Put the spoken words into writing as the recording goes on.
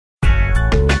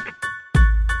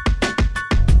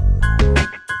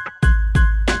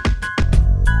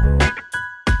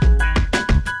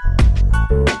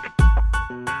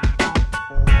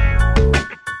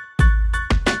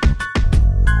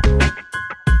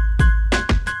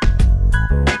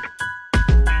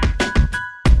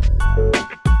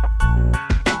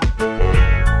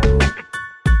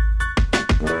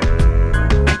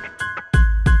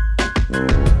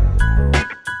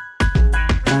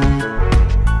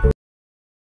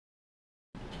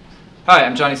Hi,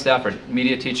 I'm Johnny Stafford,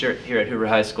 media teacher here at Hoover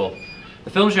High School. The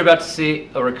films you're about to see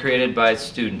were created by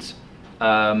students.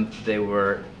 They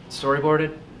were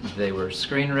storyboarded, they were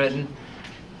screenwritten,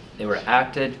 they were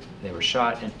acted, they were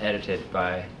shot and edited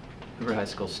by Hoover High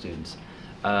School students.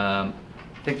 I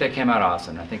think they came out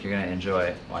awesome. I think you're going to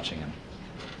enjoy watching them.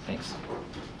 Thanks.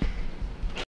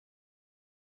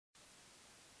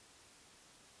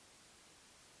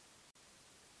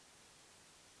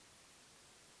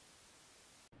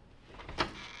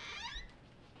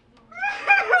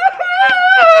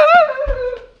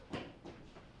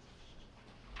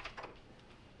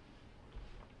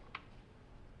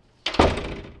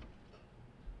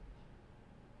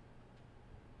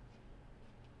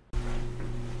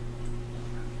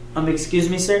 Excuse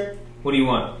me, sir? What do you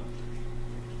want?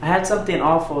 I had something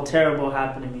awful, terrible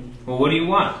happen to me. Well, what do you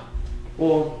want?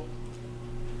 Well,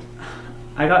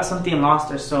 I got something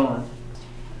lost or stolen.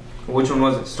 Which one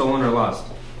was it, stolen or lost?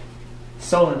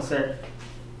 Stolen, sir.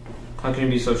 How can you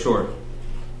be so sure?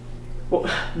 Well,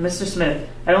 Mr. Smith,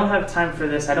 I don't have time for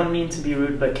this. I don't mean to be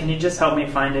rude, but can you just help me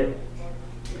find it?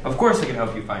 Of course I can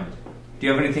help you find it. Do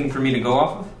you have anything for me to go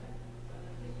off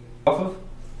of?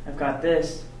 I've got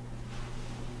this.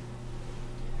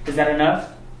 Is that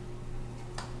enough?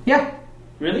 Yeah.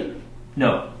 Really?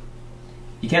 No.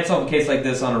 You can't solve a case like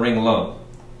this on a ring alone.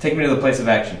 Take me to the place of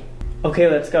action. Okay,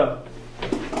 let's go.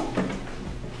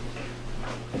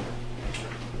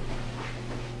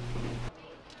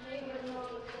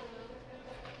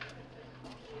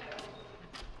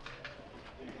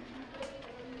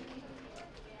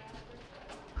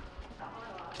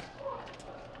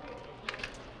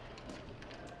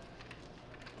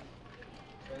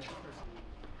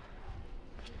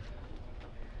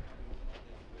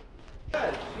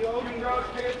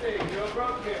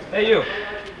 Hey you,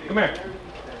 come here.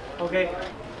 Okay.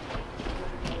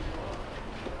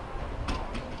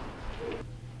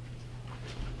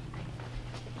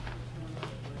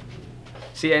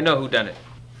 See, I know who done it.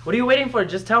 What are you waiting for?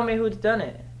 Just tell me who's done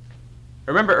it.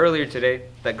 Remember earlier today,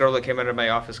 that girl that came out of my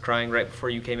office crying right before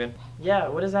you came in? Yeah,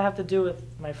 what does that have to do with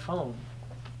my phone?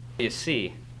 You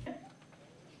see.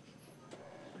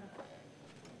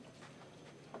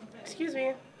 Excuse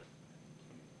me.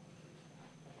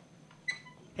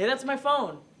 Hey, that's my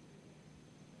phone.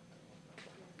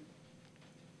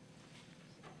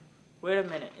 Wait a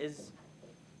minute, is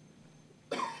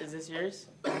this yours?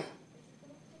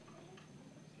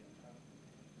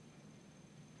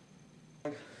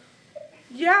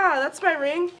 Yeah, that's my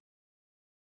ring.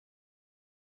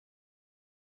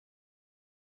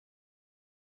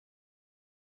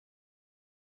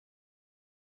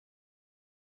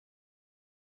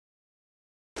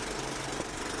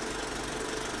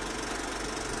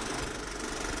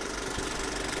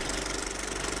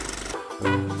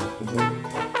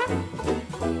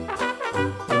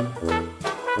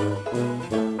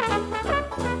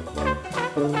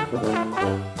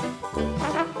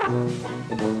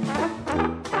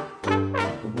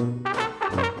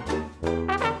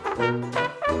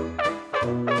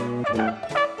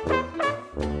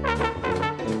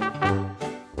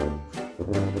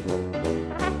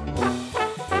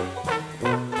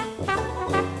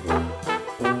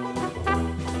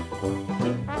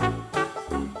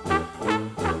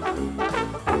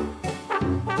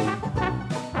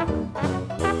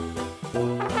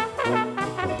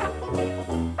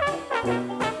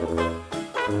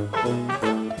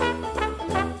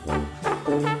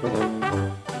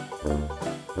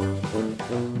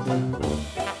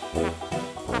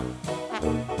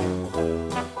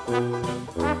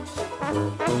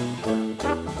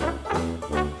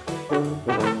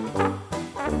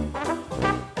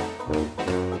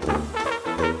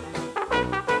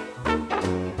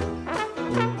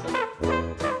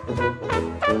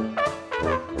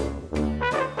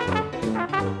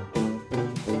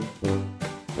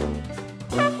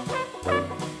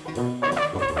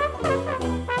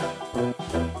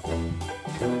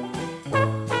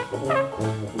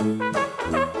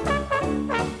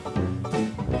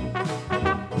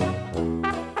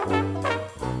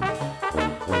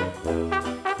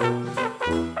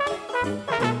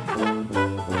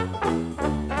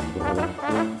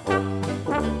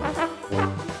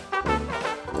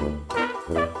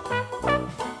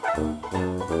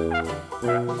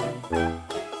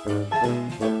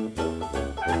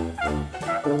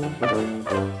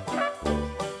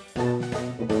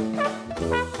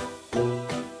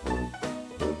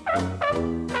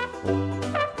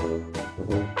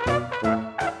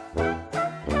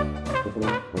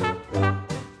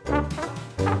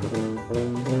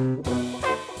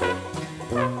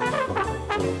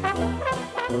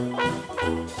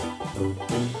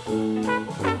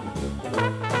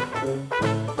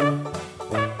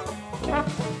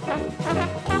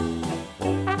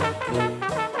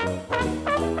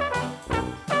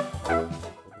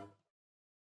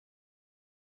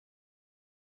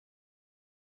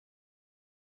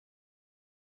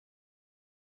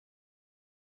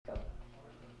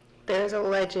 There's a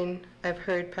legend I've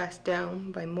heard passed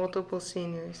down by multiple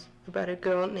seniors about a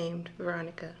girl named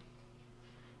Veronica.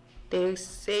 They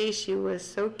say she was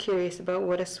so curious about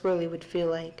what a swirly would feel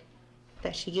like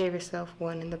that she gave herself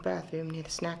one in the bathroom near the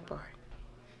snack bar.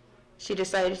 She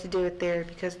decided to do it there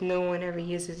because no one ever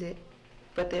uses it,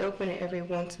 but they open it every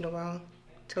once in a while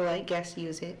to let guests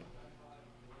use it.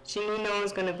 She knew no one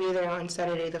was going to be there on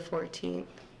Saturday the 14th.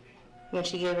 When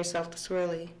she gave herself the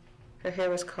swirly, her hair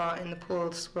was caught in the pool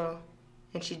of the swirl,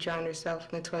 and she drowned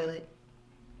herself in the toilet.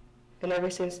 And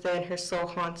ever since then, her soul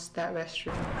haunts that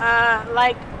restroom.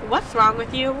 Like, what's wrong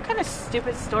with you? What kind of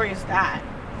stupid story is that?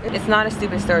 It's not a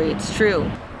stupid story, it's true.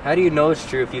 How do you know it's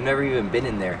true if you've never even been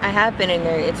in there? I have been in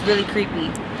there, it's really creepy,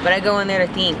 but I go in there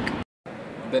to think.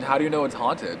 Then how do you know it's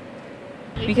haunted?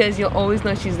 Because you'll always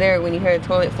know she's there when you hear the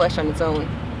toilet flush on its own.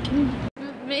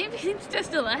 Maybe it's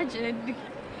just a legend.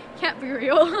 Can't be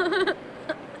real.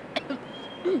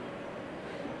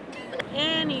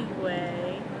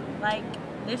 Anyway, like,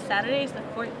 this Saturday is the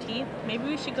 14th. Maybe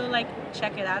we should go, like,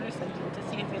 check it out or something to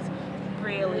see if it's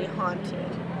really haunted.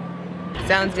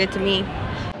 Sounds good to me.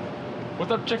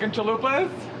 What's up, chicken chalupas?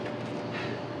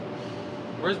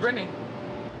 Where's Brittany?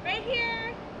 Right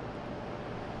here!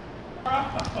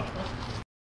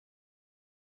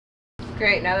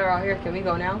 Great, now they're all here. Can we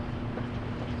go now?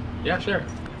 Yeah, sure.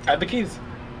 I have the keys.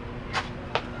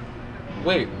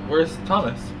 Wait, where's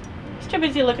Thomas? He's too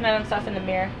busy looking at himself in the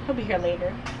mirror. He'll be here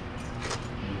later.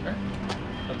 Okay,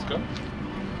 let's go.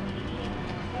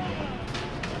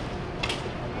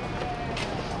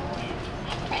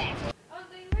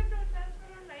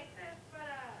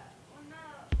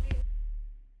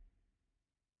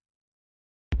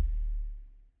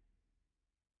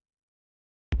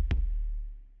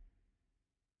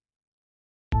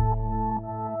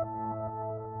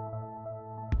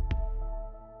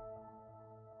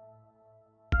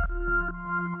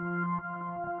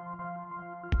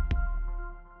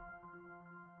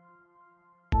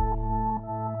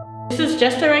 This is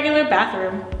just a regular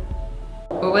bathroom.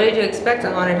 Well, what did you expect, a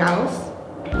haunted house?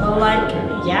 Well, like,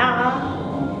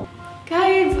 yeah.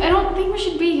 Guys, I don't think we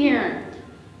should be here.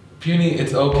 Puny,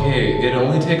 it's okay. It'll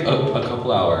only take a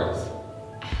couple hours.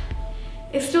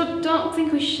 I still don't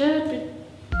think we should,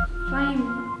 but fine.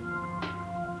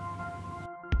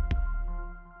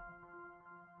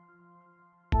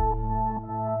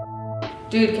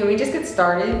 Dude, can we just get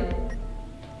started?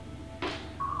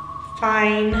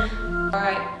 Fine.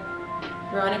 Alright.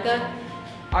 Veronica,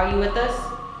 are you with us?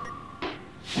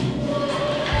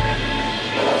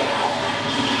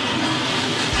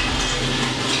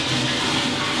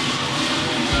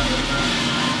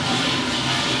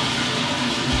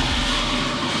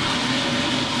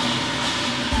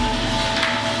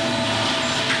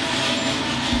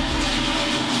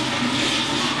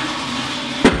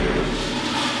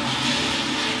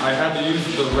 I had to use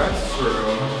the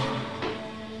restroom.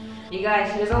 You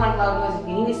guys, she doesn't like loud music.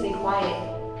 You need to stay quiet.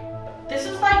 This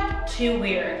is like too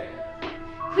weird.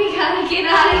 We gotta get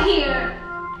out of here.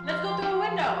 Let's go through a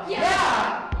window.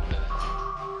 Yeah.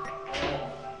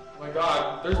 Oh my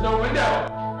god, there's no window.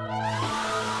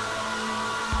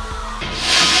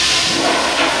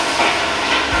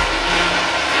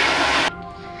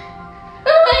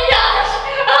 Oh my gosh!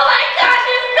 Oh my gosh!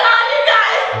 It's gone, you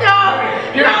guys! No!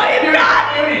 No, it's gone!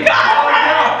 It's gone!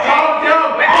 Calm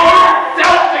down! Pull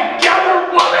yourself together,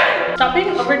 woman! Stop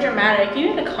being over dramatic. You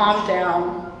need to calm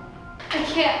down.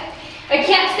 I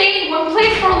can't stay in one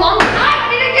place for a long time. I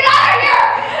need to get out of here.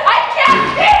 I can't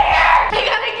stay here. I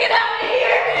gotta get out of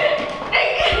here.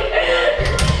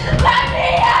 Let me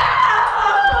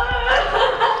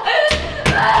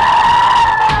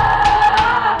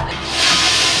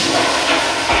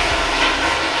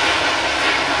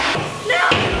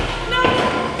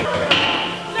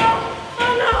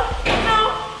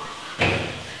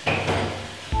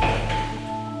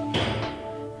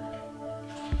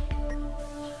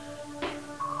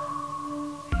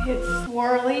It's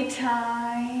swirly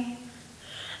time.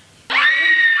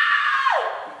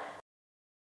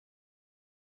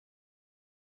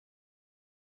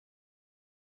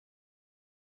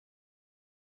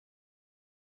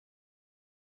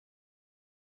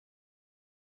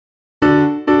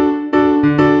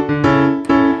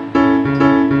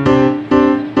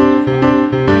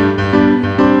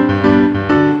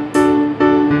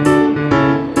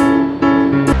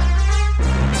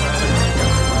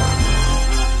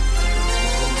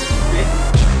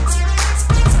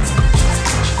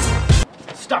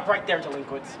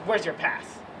 banquets. Where's your pass?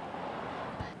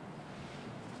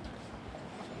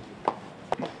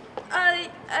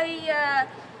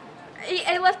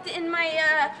 I left it in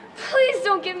my, please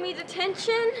don't give me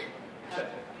detention.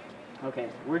 Okay,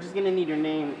 we're just gonna need your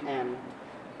name and,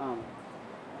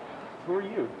 who are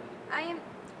you?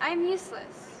 I'm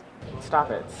useless.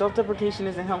 Stop it. Self-deprecation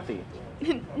isn't healthy.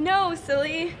 No,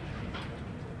 silly.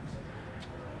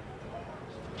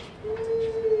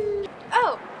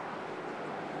 Oh,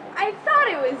 I thought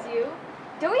it was you.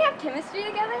 Don't we have chemistry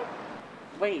together?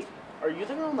 Wait, are you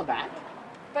the girl in the back?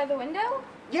 By the window?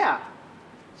 Yeah.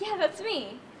 Yeah, that's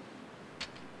me.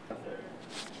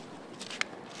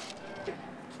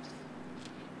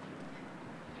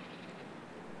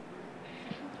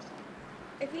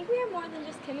 I think we have more than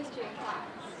just chemistry in class.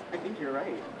 I think you're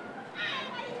right.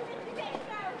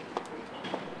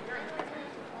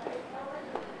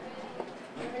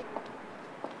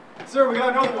 Sir, we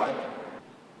got another one.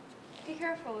 Be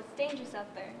careful, it's dangerous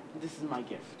out there. This is my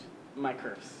gift. My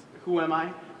curse. Who am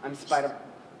I? I'm Spider...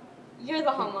 You're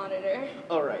the hall monitor.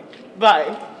 Alright.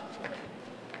 Bye.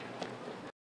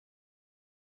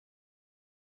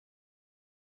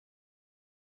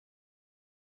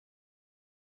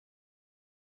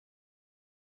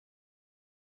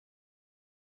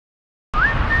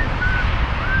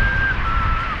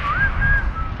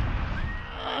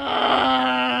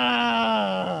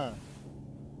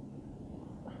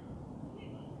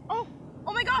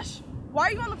 Oh my gosh! Why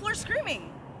are you on the floor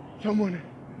screaming? Someone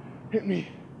hit me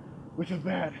with a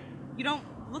bat. You don't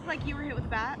look like you were hit with a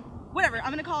bat. Whatever, I'm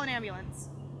gonna call an ambulance.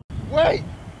 Wait!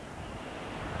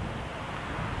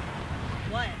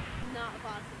 What? Not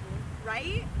possible.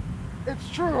 Right? It's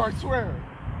true, I swear.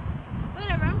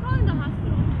 Whatever, I'm calling the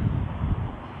hospital.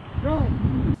 No!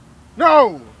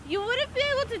 No! You wouldn't be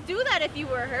able to do that if you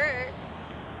were hurt.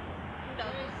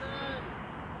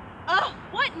 Ugh,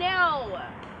 what now?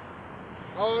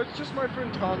 Oh, it's just my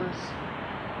friend Thomas.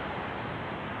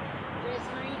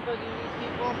 Jason, are you bugging these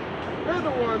people? They're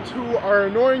the ones who are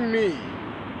annoying me.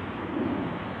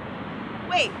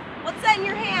 Wait, what's that in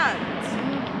your hand?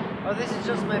 Oh, this is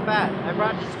just my bat. I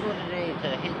brought it to school today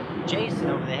to hit Jason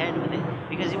over the head with it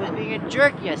because he was being a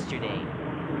jerk yesterday.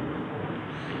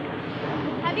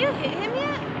 Have you hit him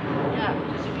yet? Yeah,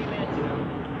 just a few minutes ago.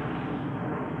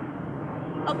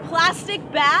 A plastic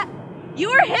bat? You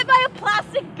were hit by a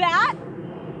plastic bat?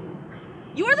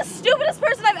 You are the stupidest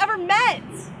person I've ever met!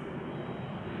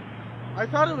 I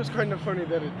thought it was kind of funny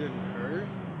that it didn't hurt.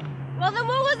 Well, then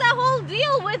what was that whole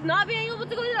deal with not being able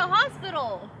to go to the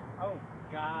hospital? Oh,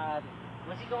 God.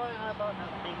 Was he going on about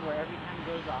that thing where every time he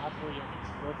goes to the hospital he has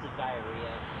explosive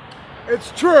diarrhea?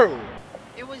 It's true!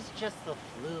 It was just the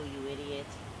flu, you idiot.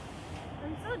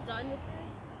 I'm so done with this.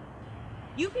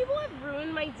 You people have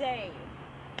ruined my day.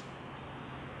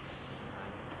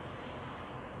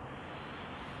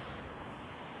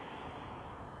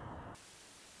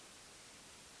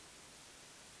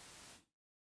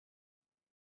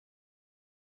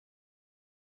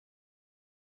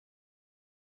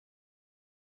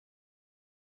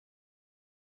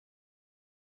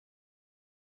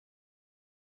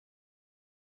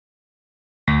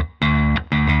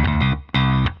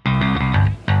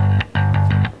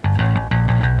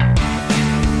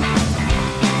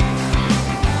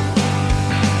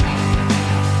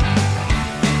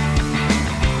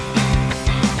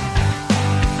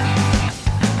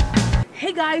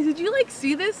 Hey guys, did you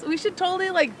see this? We should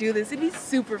totally do this. It'd be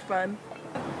super fun.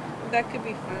 That could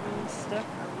be fun and stuff.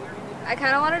 I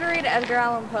kind of wanted to read Edgar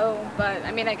Allan Poe, but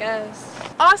I mean, I guess.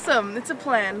 Awesome, it's a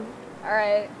plan.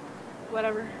 Alright.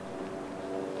 Whatever.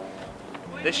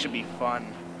 This should be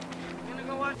fun.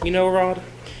 You know, Rod,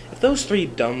 if those three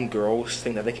dumb girls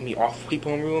think that they can be awful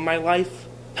people and ruin my life,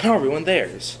 then I'll ruin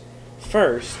theirs.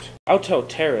 First, I'll tell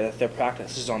Tara that their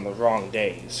practice is on the wrong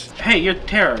days. Hey, you're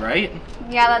Tara, right?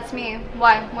 Yeah, that's me.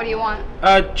 Why? What do you want?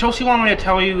 Chelsea wanted me to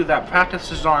tell you that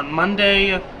practice is on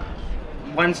Monday,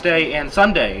 Wednesday, and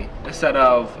Sunday instead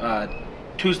of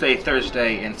Tuesday,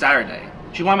 Thursday, and Saturday.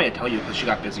 She wanted me to tell you because she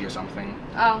got busy or something.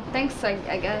 Oh, thanks,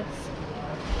 I guess.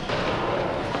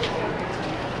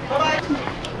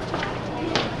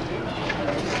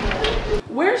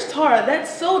 Where's Tara?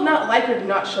 That's so not like her to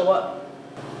not show up.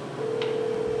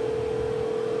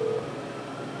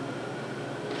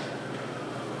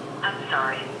 I'm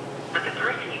sorry, but the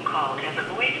person you called has a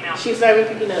voicemail. She's not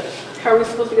even picking up. How are we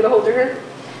supposed to get a hold of her?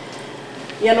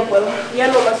 Ya no puedo. Ya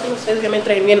no más con ustedes que me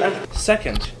traen bien.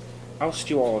 Second, I'll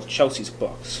steal all of Chelsea's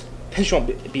books. Then she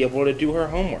won't be able to do her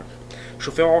homework.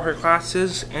 She'll fail all her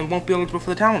classes and won't be eligible for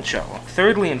the talent show.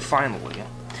 Thirdly and finally,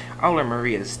 I'll learn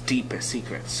Maria's deepest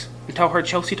secrets and tell her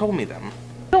Chelsea told me them.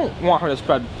 You don't want her to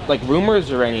spread like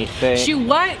rumors or anything. She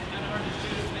what?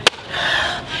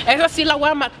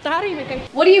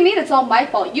 What do you mean it's all my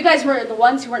fault? You guys were the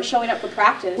ones who weren't showing up for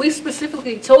practice. We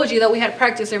specifically told you that we had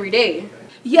practice every day.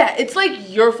 Yeah, it's like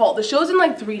your fault. The show's in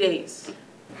like 3 days.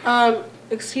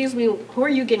 Excuse me, who are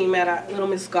you getting mad at, little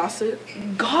Miss Gossip?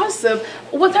 Gossip?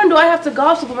 What time do I have to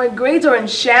gossip when my grades are in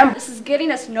shambles? This is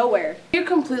getting us nowhere. You're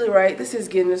completely right. This is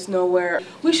getting us nowhere.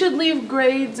 We should leave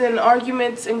grades and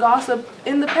arguments and gossip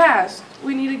in the past.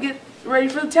 We need to get ready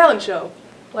for the talent show.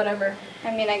 Whatever.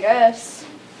 I mean, I guess.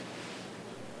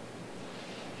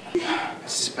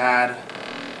 This is bad.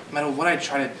 No matter what I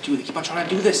try to do, they keep on trying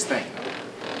to do this thing.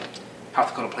 Have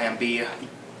to go to plan B.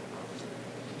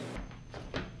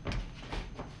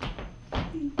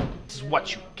 This is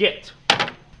what you get.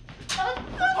 I'm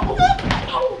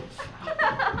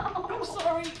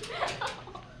sorry.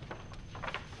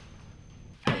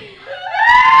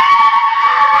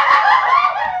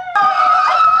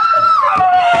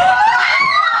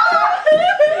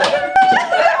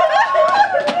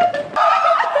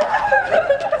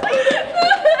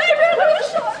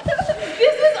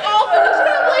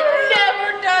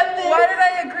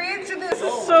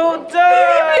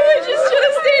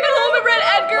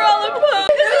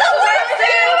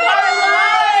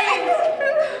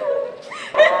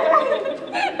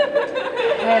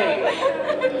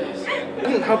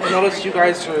 I noticed you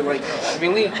guys are like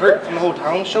really hurt from the whole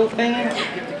talent show thing,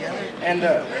 and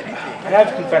I have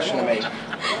a confession to make.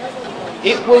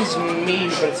 It was me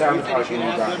who's been sabotaging you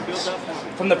guys.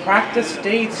 From the practice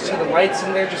dates to the lights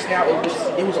in there just now,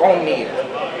 it was all me.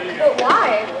 But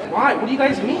why? Why? What do you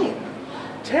guys mean?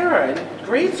 Tara, in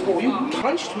grade school, you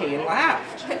punched me and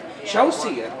laughed.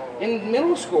 Chelsea, in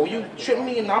middle school, you tripped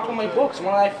me and knocked on my books.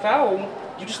 When I fell,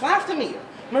 you just laughed at me.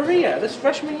 Maria, this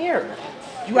freshman year,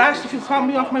 you asked if you caught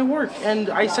me off my work, and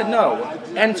I said no.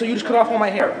 And so you just cut off all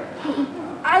my hair.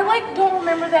 I don't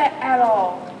remember that at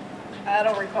all. I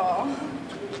don't recall.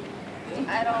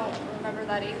 I don't remember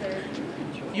that either.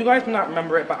 You guys do not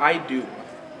remember it, but I do.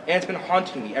 And it's been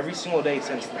haunting me every single day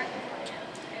since then.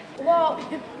 Well,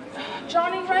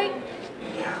 Johnny, right?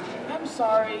 Yeah. I'm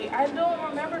sorry. I don't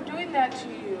remember doing that to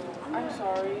you. I'm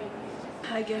sorry.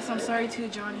 I guess I'm sorry too,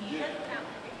 Johnny.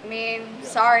 I mean,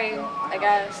 sorry, I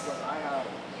guess.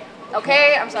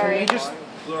 Okay, I'm sorry. Can we just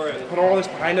put all this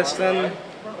behind us then?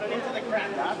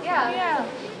 Yeah,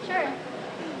 sure.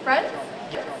 Friends?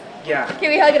 Yeah. Can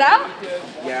we hug it out?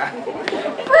 Yeah.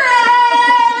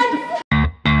 Friends!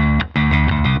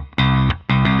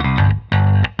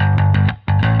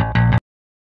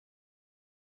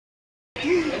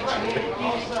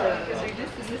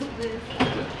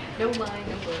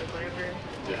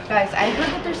 Guys, I heard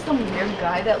that there's some weird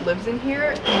guy that lives in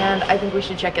here, and I think we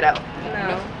should check it out.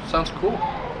 No. Sounds cool.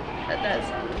 That does.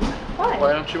 Why?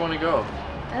 Why don't you want to go?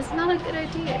 That's not a good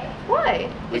idea. Why?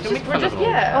 It's just kind of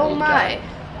yeah. Oh my.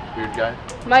 Weird guy.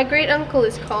 My great uncle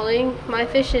is calling. My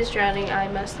fish is drowning. I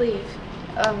must leave.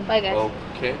 Bye guys.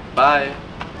 Okay. Bye.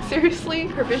 Seriously?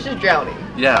 Her fish is drowning.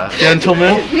 Yeah.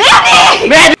 Gentlemen. Manny!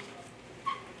 Manny!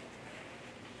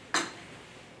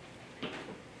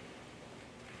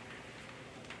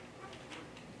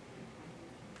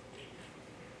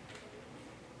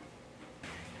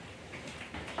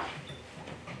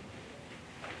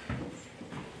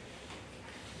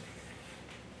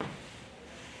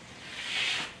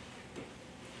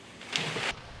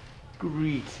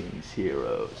 Greetings,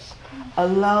 heroes.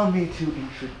 Allow me to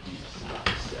introduce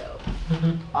myself.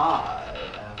 I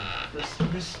am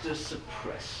Mr.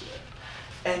 Suppressor,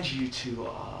 and you two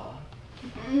are.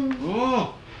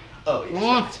 Oh,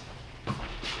 yes.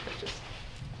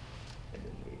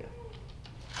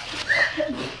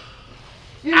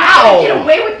 You're not gonna get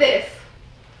away with this!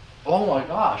 Oh my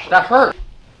gosh, that hurt.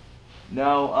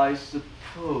 Now I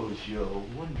suppose you're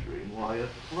wondering why I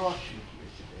brought you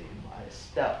here today in my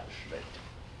establishment.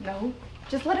 No,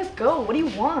 just let us go. What do you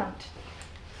want?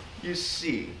 You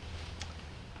see,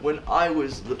 when I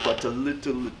was but a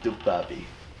little babby,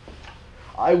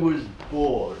 I was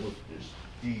born with this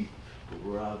deep,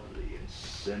 gravelly, and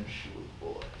sensual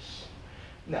voice.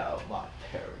 Now, my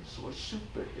parents were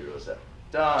superheroes at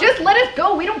the time. Just let us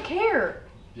go. We don't care.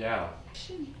 Yeah.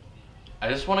 I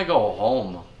just want to go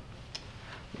home.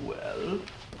 Well,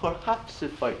 perhaps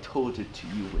if I told it to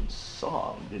you in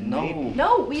song, then No. maybe...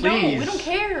 No, we don't. We Please. don't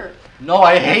care. No,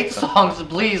 I hate songs.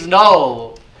 Please,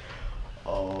 no.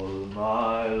 All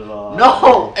my life.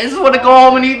 No, I just want to go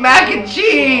home and eat mac and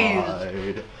cheese.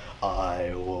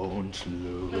 I won't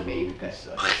lose a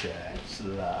chance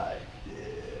like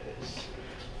this.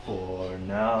 For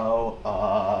now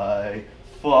I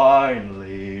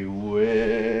finally win.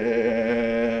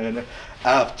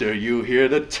 after you hear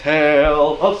the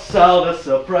tale of Sal the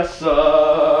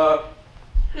Suppressor.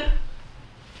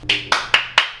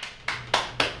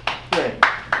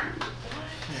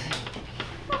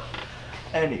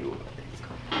 Anyway,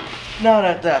 now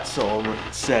that that's all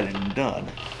said and done,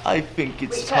 I think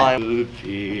it's time to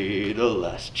be the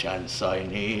last chance I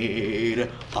need.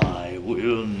 I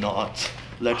will not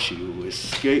let you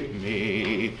escape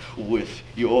me. With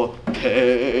your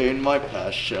pain, my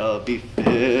past shall be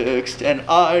fixed, and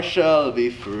I shall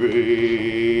be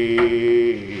free.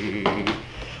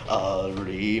 I'll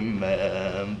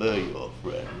remember your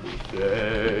friendly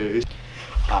face.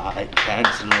 I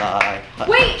can't lie.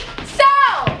 Wait!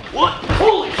 Sal! What?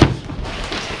 Holy!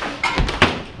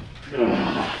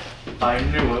 I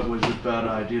knew it was a bad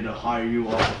idea to hire you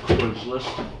off of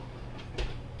Craigslist.